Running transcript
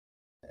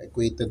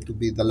equated to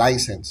be the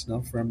license,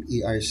 no, from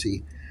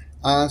ERC.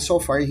 So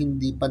far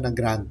hindi pa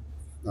na-grant,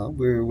 no.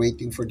 We're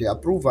waiting for the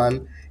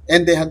approval,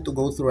 and they had to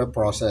go through a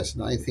process,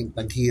 no. I think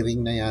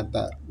nag-hearing na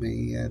yata,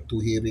 may two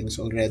hearings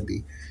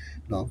already,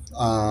 no.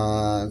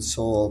 Well,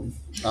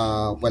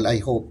 I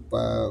hope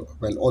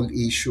well, all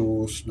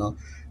issues, no,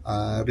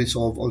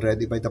 resolved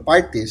already by the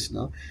parties,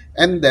 no.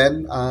 And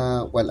then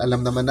well,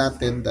 alam naman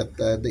natin that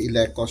the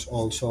Elecos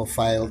also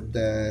filed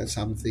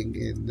something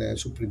in the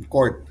Supreme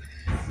Court,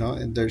 no,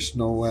 and there's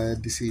no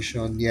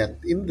decision yet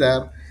in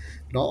there,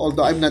 no,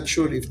 although I'm not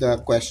sure if the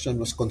question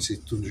was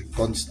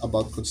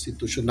about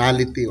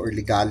constitutionality or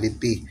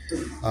legality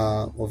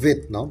of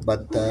it, no,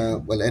 but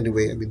well,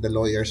 anyway, I mean, the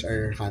lawyers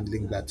are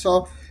handling that.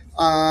 So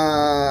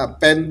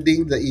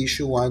pending the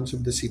issuance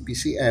of the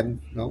CPCN,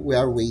 no, we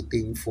are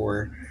waiting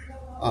for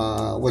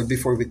well,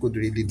 before we could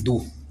really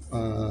do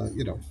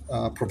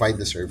provide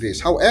the service.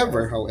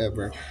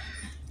 However,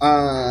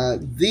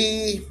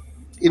 the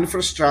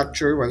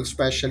infrastructure, well,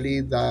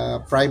 especially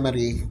the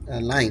primary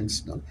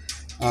lines, no,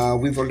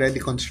 we've already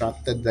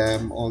constructed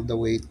them all the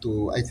way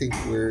to, I think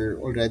we're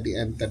already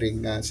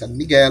entering San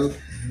Miguel,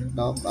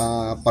 no.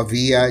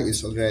 Pavia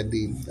is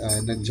already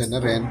nandyan na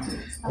rin,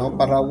 no,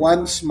 para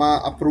once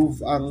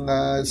ma-approve ang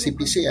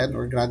CPCN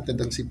or granted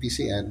ang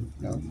CPCN,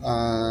 no,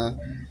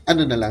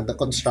 ano na lang, the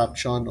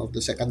construction of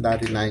the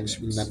secondary lines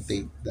will not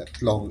take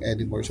that long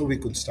anymore, so we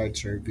could start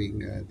serving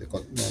the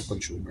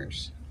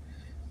consumers.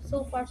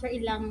 So far, sir,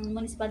 ilang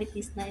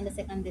municipalities na in the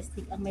second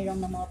district ang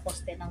mayroong ng mga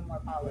poste ng more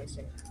power,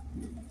 sir?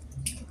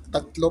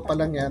 Tatlo pa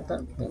lang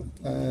yata, no?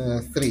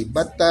 Three,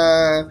 but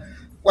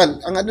well,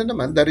 ang ano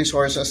naman, the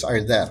resources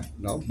are there,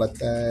 no, but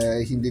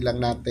hindi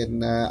lang natin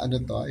ano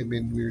to, I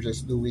mean, we're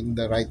just doing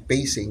the right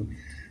pacing,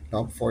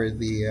 no, for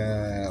the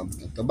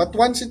but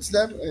once it's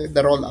there,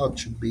 the rollout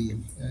should be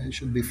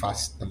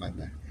fast naman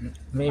na.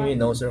 Maybe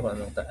no sir kung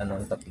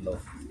anong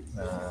tatlo.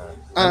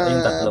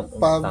 Yung tatlong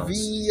towns.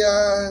 Pavia,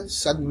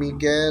 San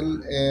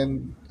Miguel,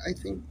 and I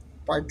think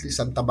partly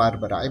Santa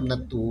Barbara. I'm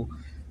not too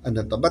ano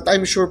to, but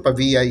I'm sure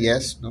Pavia,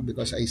 yes, no,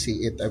 because I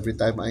see it every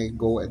time I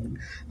go and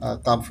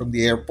come from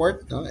the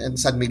airport, no, and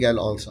San Miguel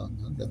also,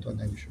 no, that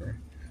one I'm sure.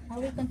 Are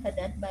we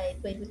confident by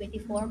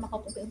 2024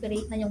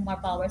 makapag-operate na yung more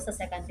power sa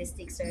second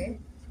district, sir?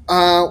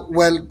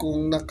 Well,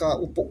 kung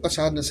nakaupo ka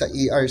sana sa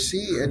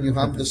ERC and you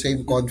have the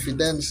same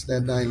confidence,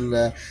 then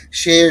I'll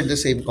share the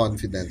same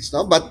confidence,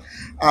 no? But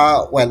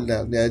well,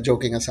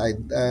 joking aside,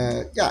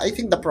 yeah, I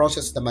think the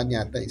process naman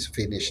yata is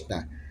finished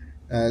na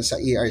sa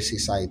ERC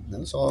side,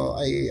 no? So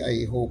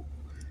I hope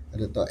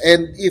ano to.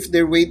 And if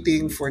they're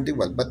waiting for the,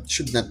 well, but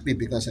should not be,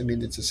 because I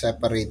mean it's a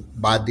separate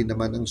body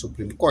naman ng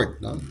Supreme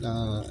Court, no?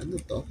 Ano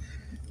to?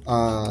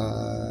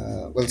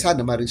 Well,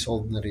 sana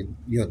ma-resolve na rin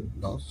yun,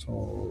 no?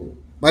 So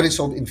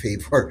ma-resolve in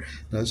favor,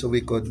 no? So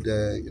we could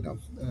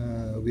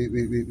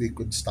we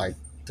could start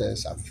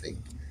something.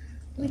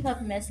 We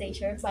have message,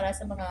 sir, para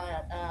sa mga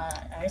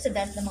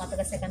resident ng mga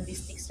taga-second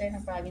district, sir,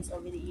 ng province of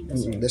Iloilo,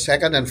 sir. The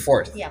second and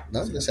fourth, Yeah.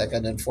 no, the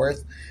second and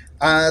fourth,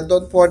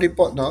 don't worry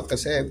po, no,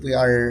 kasi we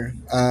are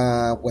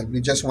well,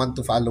 we just want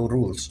to follow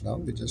rules, no,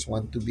 we just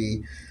want to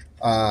be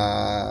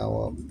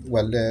well,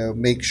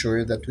 make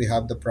sure that we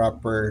have the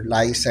proper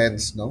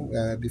license, no,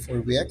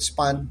 before we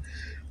expand.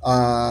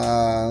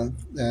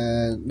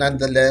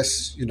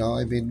 Nonetheless, you know,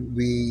 I mean,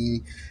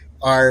 we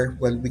are,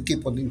 well, we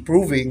keep on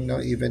improving,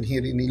 no, even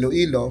here in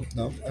Iloilo,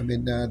 no, I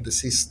mean, the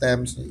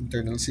systems, the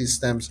internal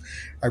systems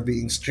are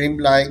being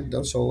streamlined,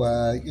 no? So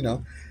you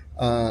know,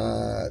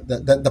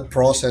 the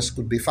process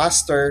could be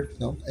faster,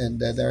 no, and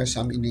there are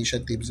some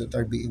initiatives that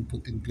are being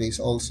put in place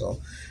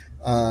also,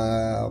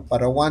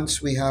 para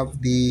once we have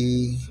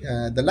the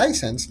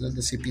license, no, the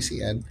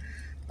CPCN,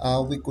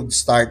 we could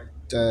start,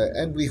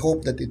 and we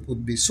hope that it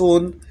would be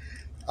soon.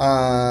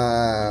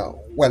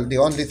 Well, the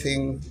only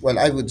thing, well,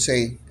 I would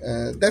say,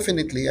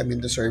 definitely, I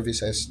mean, the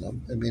services, no?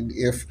 I mean,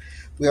 if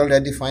we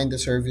already find the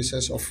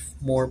services of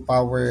more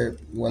power,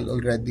 well,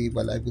 already,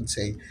 well, I would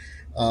say,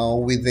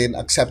 within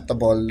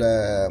acceptable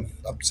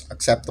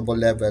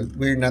level,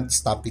 we're not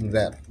stopping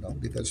there, no?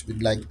 Because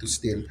we'd like to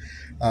still,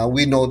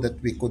 we know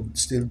that we could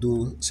still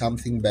do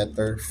something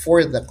better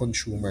for the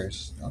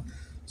consumers, no?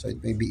 So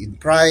it may be in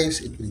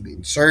price, it will be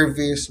in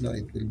service, no,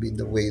 it will be in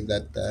the way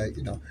that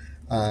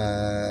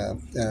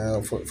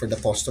for the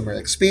customer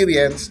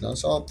experience, no.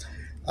 So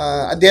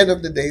at the end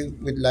of the day,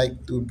 we'd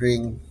like to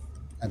bring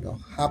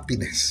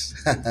happiness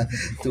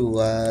to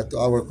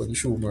our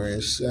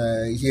consumers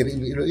here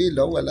in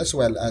Iloilo, well as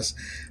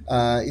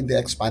in the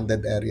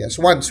expanded areas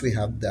once we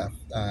have the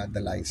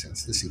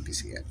license, the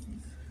CPCN.